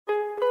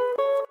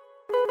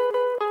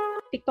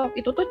TikTok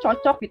itu tuh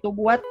cocok gitu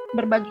buat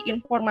berbagi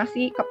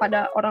informasi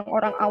kepada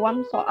orang-orang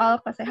awam soal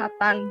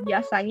kesehatan.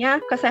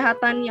 Biasanya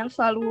kesehatan yang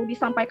selalu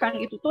disampaikan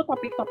itu tuh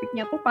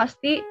topik-topiknya tuh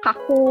pasti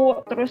kaku,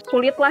 terus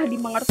sulit lah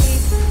dimengerti.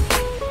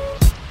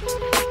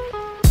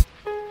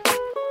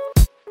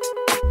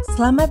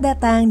 Selamat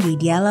datang di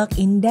Dialog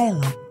in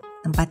Dialog,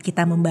 tempat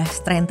kita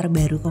membahas tren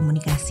terbaru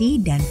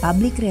komunikasi dan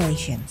public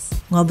relations.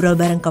 Ngobrol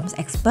bareng Comms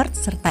Expert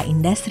serta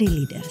industry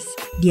leaders.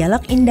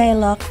 Dialog in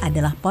Dialog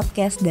adalah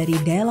podcast dari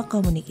Dialog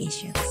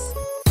Communications.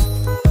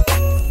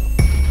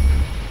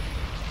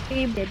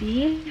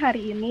 Jadi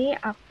hari ini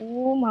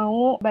aku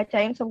mau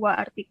bacain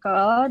sebuah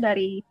artikel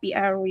dari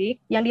PR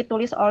Week yang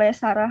ditulis oleh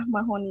Sarah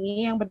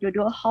Mahoney yang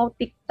berjudul How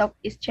TikTok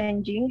is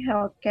Changing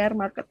Healthcare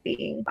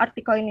Marketing.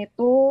 Artikel ini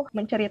tuh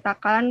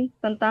menceritakan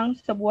tentang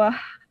sebuah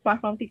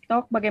platform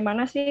TikTok,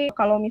 bagaimana sih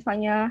kalau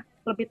misalnya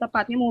lebih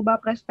tepatnya mengubah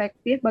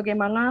perspektif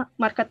bagaimana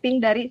marketing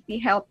dari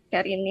si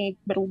healthcare ini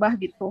berubah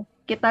gitu.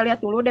 Kita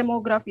lihat dulu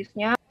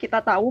demografisnya.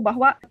 Kita tahu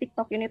bahwa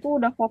TikTok ini tuh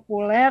udah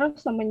populer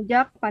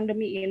semenjak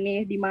pandemi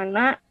ini, di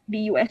mana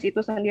di US itu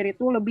sendiri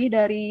tuh lebih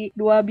dari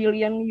 2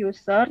 billion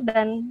user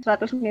dan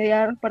 100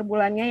 miliar per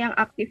bulannya yang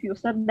aktif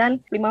user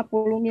dan 50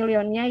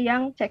 milionnya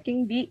yang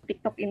checking di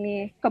TikTok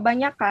ini.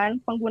 Kebanyakan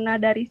pengguna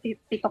dari si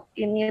TikTok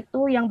ini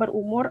tuh yang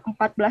berumur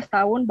 14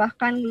 tahun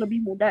bahkan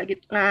lebih muda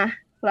gitu. Nah,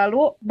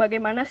 lalu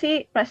bagaimana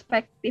sih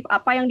perspektif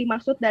apa yang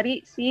dimaksud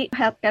dari si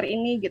healthcare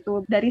ini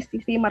gitu, dari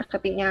sisi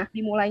marketingnya.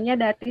 Dimulainya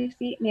dari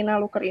si Nina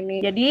Luker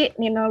ini. Jadi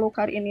Nina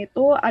Luker ini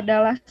tuh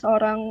adalah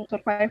seorang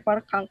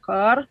survivor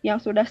kanker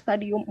yang sudah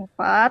stadium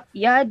 4.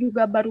 Dia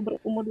juga baru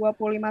berumur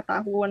 25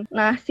 tahun.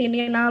 Nah, si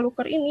Nina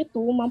Luker ini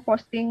tuh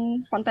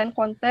memposting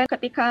konten-konten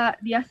ketika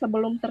dia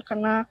sebelum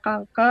terkena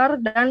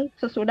kanker dan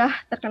sesudah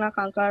terkena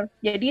kanker.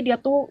 Jadi dia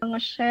tuh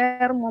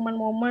nge-share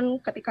momen-momen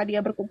ketika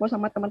dia berkumpul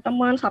sama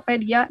teman-teman sampai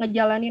dia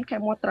ngejalanin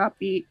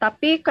kemoterapi.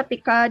 Tapi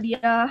ketika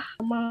dia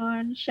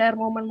men-share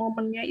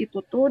momen-momennya itu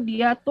tuh,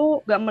 dia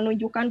tuh gak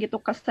menunjukkan gitu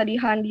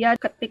kesedihan dia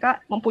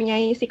ketika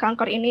mempunyai si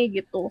kanker ini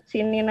gitu.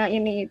 Si Nina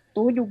ini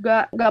itu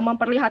juga gak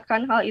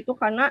memperlihatkan hal itu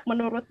karena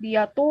menurut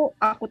dia tuh,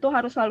 aku tuh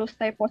harus selalu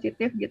stay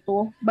positif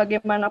gitu.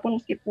 Bagaimanapun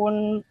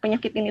meskipun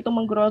penyakit ini tuh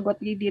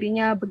menggerogoti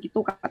dirinya,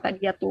 begitu kata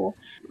dia tuh.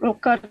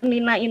 Luker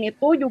Nina ini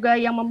tuh juga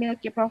yang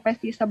memiliki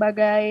profesi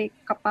sebagai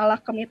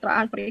kepala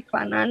kemitraan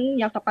periklanan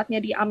yang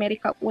tepatnya di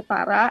Amerika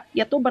Utara.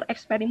 Dia tuh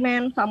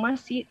bereksperimen sama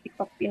si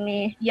TikTok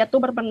ini. Dia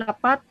tuh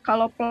berpendapat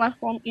kalau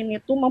platform ini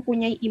tuh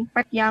mempunyai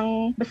impact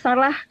yang besar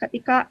lah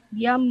ketika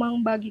dia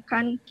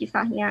membagikan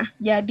kisahnya.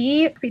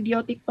 Jadi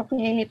video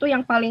TikToknya ini tuh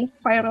yang paling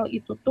viral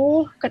itu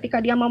tuh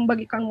ketika dia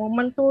membagikan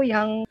momen tuh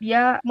yang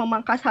dia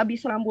memangkas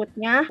habis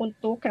rambutnya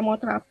untuk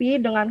kemoterapi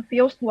dengan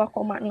views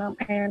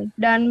 2,6M.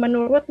 Dan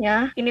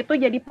menurutnya ini tuh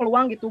jadi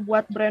peluang gitu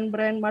buat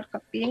brand-brand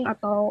marketing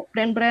atau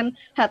brand-brand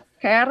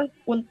healthcare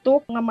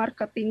untuk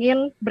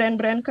nge-marketingin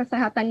brand-brand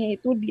kesehatannya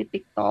itu di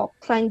TikTok.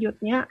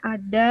 Selanjutnya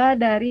ada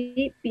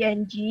dari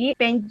P&G.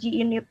 P&G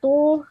ini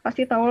tuh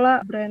pasti tau lah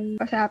brand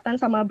kesehatan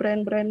sama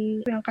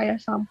brand-brand yang kayak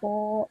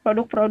sampo,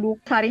 produk-produk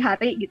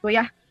sehari-hari gitu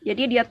ya.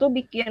 Jadi dia tuh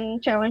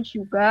bikin challenge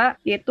juga,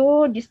 yaitu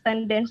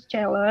Distance Dance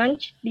Challenge,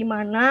 di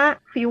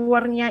mana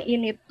viewernya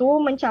ini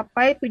tuh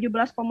mencapai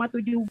 17,7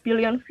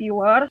 billion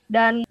viewer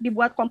dan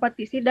dibuat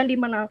kompetisi dan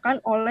dimenangkan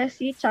oleh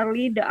si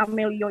Charli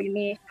D'Amelio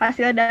ini.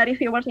 Hasil dari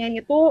viewersnya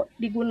ini tuh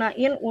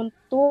digunain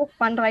untuk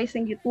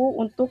fundraising gitu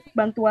untuk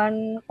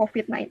bantuan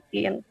COVID-19.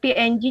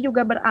 P&G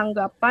juga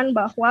beranggapan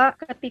bahwa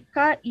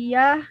ketika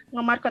ia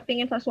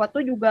nge-marketingin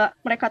sesuatu juga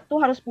mereka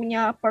tuh harus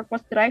punya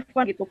purpose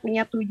driven gitu,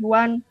 punya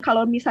tujuan.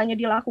 Kalau misalnya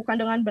dilakukan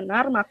dengan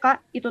benar,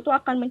 maka itu tuh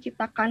akan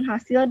menciptakan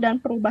hasil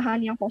dan perubahan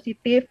yang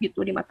positif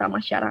gitu di mata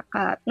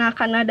masyarakat. Nah,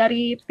 karena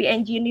dari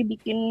P&G ini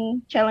bikin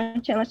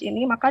challenge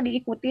ini, maka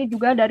diikuti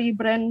juga dari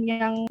brand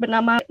yang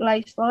bernama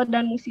Lysol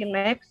dan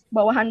Mucinex,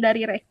 bawahan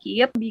dari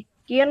Reckitt,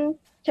 bikin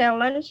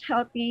challenge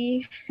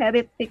Healthy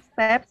Habit 6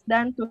 Steps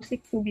dan Too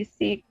Sick to Be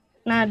Sick.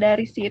 Nah,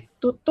 dari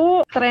situ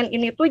tuh tren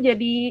ini tuh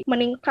jadi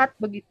meningkat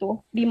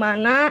begitu. Di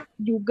mana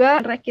juga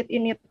Reckitt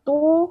ini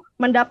tuh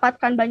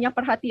mendapatkan banyak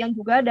perhatian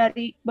juga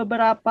dari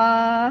beberapa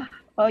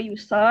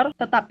user,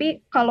 tetapi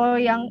kalau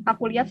yang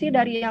aku lihat sih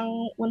dari yang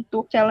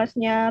untuk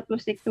challenge-nya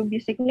Too Sick to Be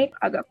Sick ini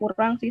agak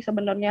kurang sih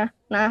sebenarnya.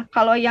 Nah,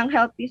 kalau yang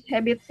Healthy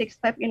Habit 6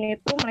 Step ini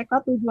tuh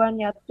mereka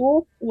tujuannya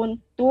tuh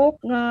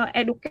untuk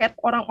nge-educate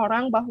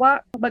orang-orang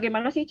bahwa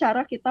bagaimana sih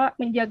cara kita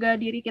menjaga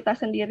diri kita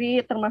sendiri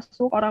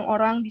termasuk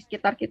orang-orang di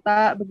sekitar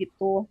kita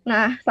begitu.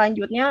 Nah,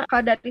 selanjutnya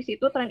dari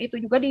situ tren itu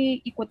juga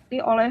diikuti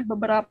oleh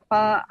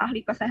beberapa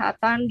ahli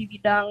kesehatan di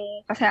bidang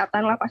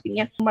kesehatan lah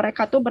pastinya.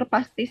 Mereka tuh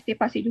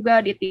berpartisipasi juga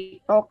di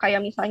TikTok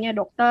kayak misalnya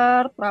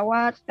dokter,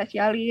 perawat,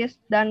 spesialis,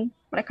 dan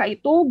Mereka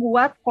itu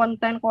buat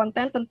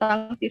konten-konten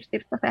tentang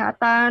tips-tips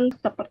kesehatan,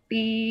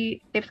 seperti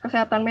tips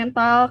kesehatan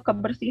mental,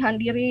 kebersihan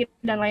diri,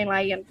 dan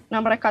lain-lain.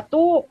 Nah, mereka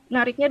tuh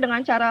nariknya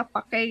dengan cara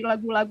pakai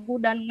lagu-lagu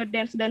dan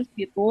ngedance-dance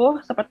gitu,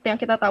 seperti yang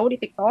kita tahu di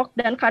TikTok.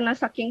 Dan karena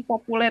saking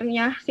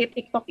populernya si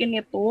TikTok ini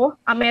tuh,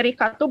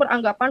 Amerika tuh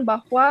beranggapan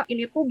bahwa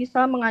ini tuh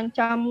bisa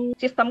mengancam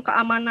sistem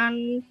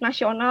keamanan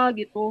nasional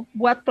gitu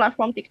buat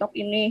platform TikTok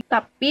ini.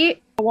 Tapi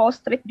Wall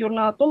Street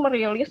Journal tuh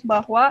merilis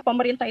bahwa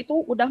pemerintah itu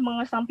udah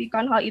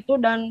mengesampingkan hal itu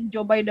dan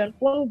Joe Biden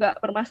pun nggak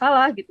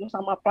bermasalah gitu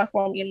sama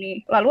platform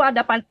ini. Lalu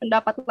ada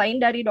pendapat lain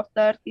dari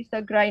Dr.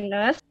 Tisa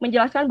Greines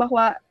menjelaskan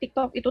bahwa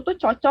TikTok itu tuh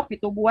cocok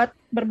gitu buat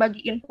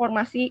berbagi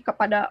informasi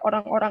kepada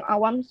orang-orang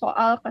awam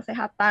soal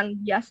kesehatan.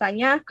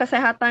 Biasanya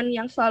kesehatan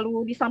yang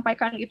selalu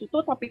disampaikan itu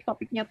tuh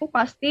topik-topiknya tuh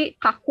pasti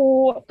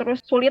kaku, terus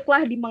sulit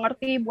lah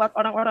dimengerti buat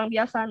orang-orang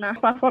biasa. Nah,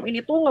 platform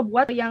ini tuh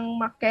ngebuat yang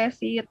make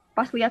si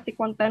pas lihat si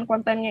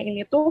konten-kontennya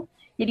ini tuh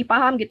jadi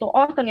paham gitu,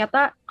 oh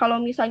ternyata kalau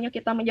misalnya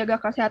kita menjaga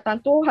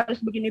kesehatan tuh harus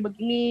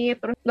begini-begini,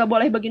 terus nggak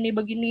boleh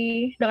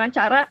begini-begini, dengan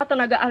cara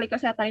tenaga ahli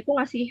kesehatan itu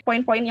ngasih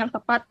poin-poin yang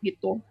tepat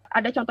gitu.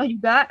 Ada contoh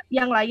juga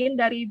yang lain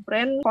dari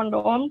brand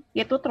kondom,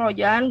 yaitu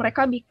Trojan.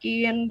 Mereka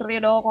bikin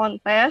riddle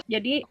contest,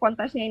 jadi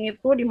kontesnya ini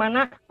tuh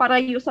dimana para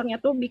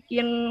usernya tuh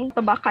bikin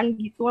tebakan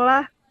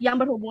gitulah yang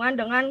berhubungan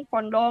dengan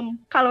kondom.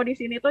 Kalau di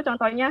sini tuh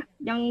contohnya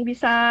yang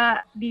bisa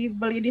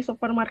dibeli di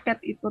supermarket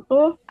itu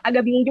tuh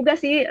agak bingung juga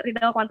sih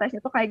riddle contest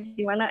itu kayak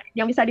gimana.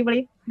 Yang bisa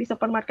dibeli di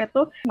supermarket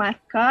tuh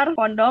masker,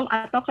 kondom,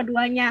 atau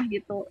keduanya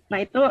gitu.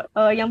 Nah itu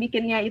yang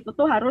bikinnya itu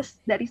tuh harus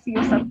dari si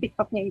user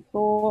TikToknya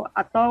itu.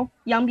 Atau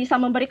yang bisa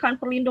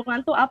memberikan perlindungan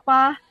tuh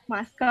apa?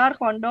 Masker,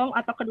 kondom,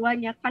 atau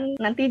keduanya, kan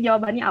nanti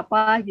jawabannya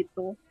apa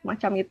gitu.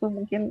 Macam itu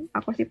mungkin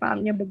aku sih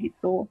pahamnya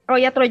begitu.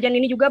 Roya Trojan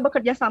ini juga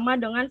bekerja sama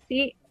dengan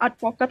si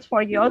Advocates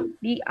for Youth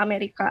di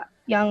Amerika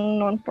yang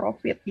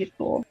non-profit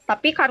gitu.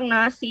 Tapi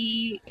karena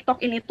si TikTok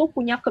ini tuh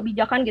punya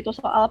kebijakan gitu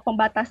soal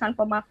pembatasan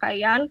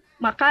pemakaian,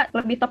 maka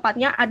lebih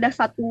tepatnya ada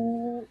satu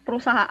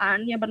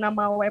perusahaan yang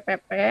bernama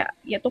WPP,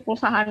 yaitu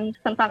perusahaan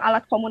tentang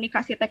alat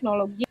komunikasi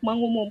teknologi,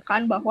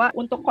 mengumumkan bahwa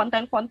untuk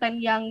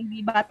konten-konten yang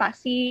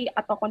dibatasi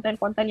atau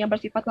konten-konten yang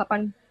bersifat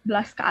 18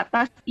 ke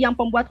atas, yang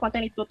pembuat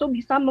konten itu tuh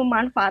bisa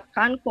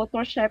memanfaatkan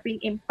culture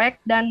shaping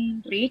impact dan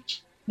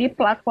reach di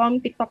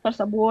platform TikTok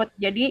tersebut.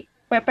 Jadi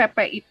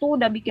PPP itu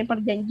udah bikin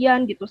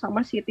perjanjian gitu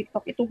sama si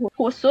TikTok itu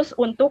khusus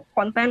untuk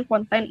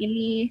konten-konten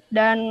ini.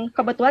 Dan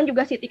kebetulan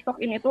juga si TikTok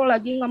ini tuh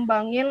lagi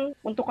ngembangin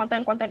untuk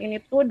konten-konten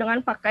ini tuh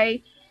dengan pakai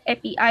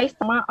API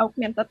sama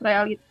augmented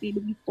reality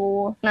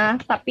begitu.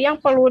 Nah, tapi yang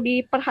perlu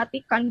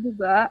diperhatikan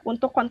juga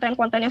untuk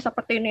konten-konten yang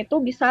seperti ini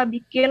tuh bisa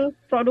bikin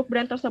produk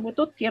brand tersebut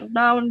tuh tear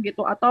down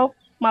gitu, atau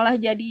malah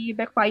jadi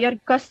backfire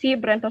ke si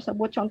brand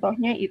tersebut.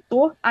 Contohnya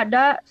itu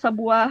ada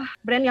sebuah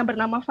brand yang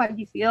bernama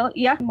Vagisil,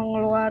 ia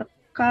mengeluarkan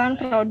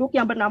produk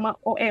yang bernama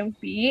OMV.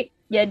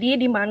 Jadi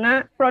di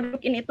mana produk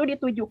ini tuh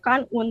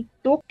ditujukan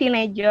untuk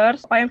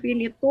teenagers. OMV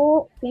ini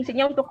tuh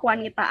fungsinya untuk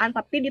kewanitaan,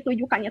 tapi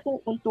ditujukannya tuh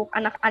untuk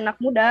anak-anak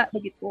muda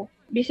begitu.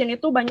 Di sini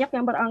tuh banyak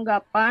yang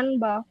beranggapan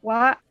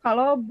bahwa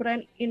kalau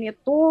brand ini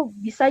tuh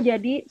bisa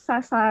jadi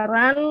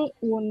sasaran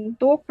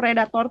untuk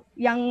predator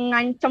yang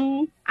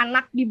ngancem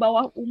anak di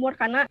bawah umur,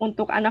 karena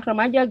untuk anak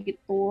remaja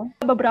gitu.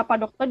 Beberapa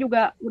dokter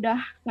juga udah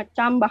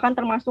ngecam, bahkan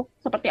termasuk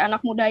seperti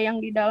anak muda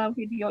yang di dalam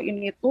video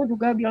ini tuh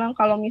juga bilang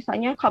kalau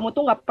misalnya kamu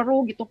tuh nggak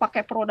perlu gitu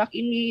pakai produk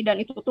ini, dan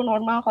itu tuh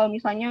normal kalau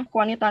misalnya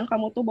kewanitaan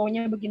kamu tuh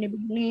baunya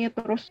begini-begini,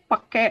 terus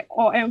pakai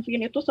OMV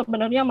ini tuh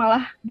sebenarnya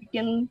malah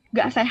bikin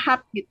nggak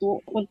sehat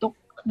gitu untuk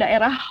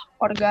daerah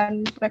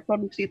organ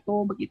reproduksi itu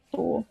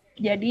begitu.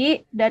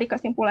 Jadi dari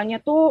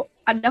kesimpulannya tuh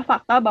ada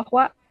fakta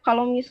bahwa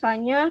kalau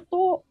misalnya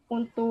tuh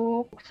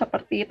untuk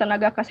seperti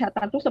tenaga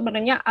kesehatan tuh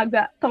sebenarnya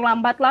agak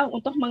terlambat lah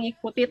untuk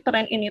mengikuti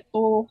tren ini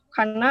tuh.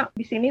 Karena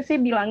di sini sih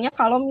bilangnya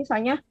kalau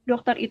misalnya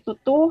dokter itu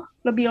tuh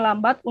lebih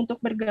lambat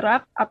untuk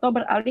bergerak atau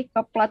beralih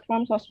ke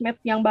platform sosmed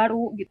yang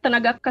baru gitu.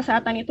 Tenaga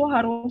kesehatan itu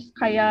harus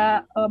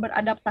kayak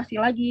beradaptasi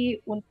lagi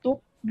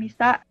untuk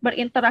bisa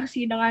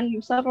berinteraksi dengan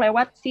user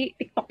lewat si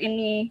TikTok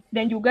ini.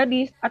 Dan juga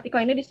di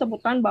artikel ini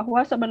disebutkan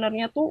bahwa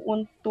sebenarnya tuh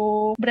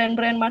untuk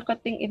brand-brand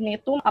marketing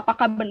ini tuh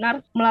apakah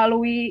benar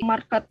melalui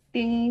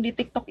marketing di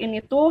TikTok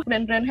ini tuh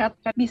brand-brand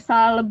healthcare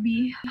bisa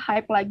lebih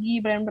hype lagi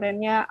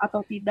brand-brandnya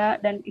atau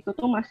tidak, dan itu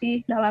tuh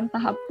masih dalam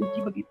tahap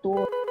uji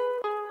begitu.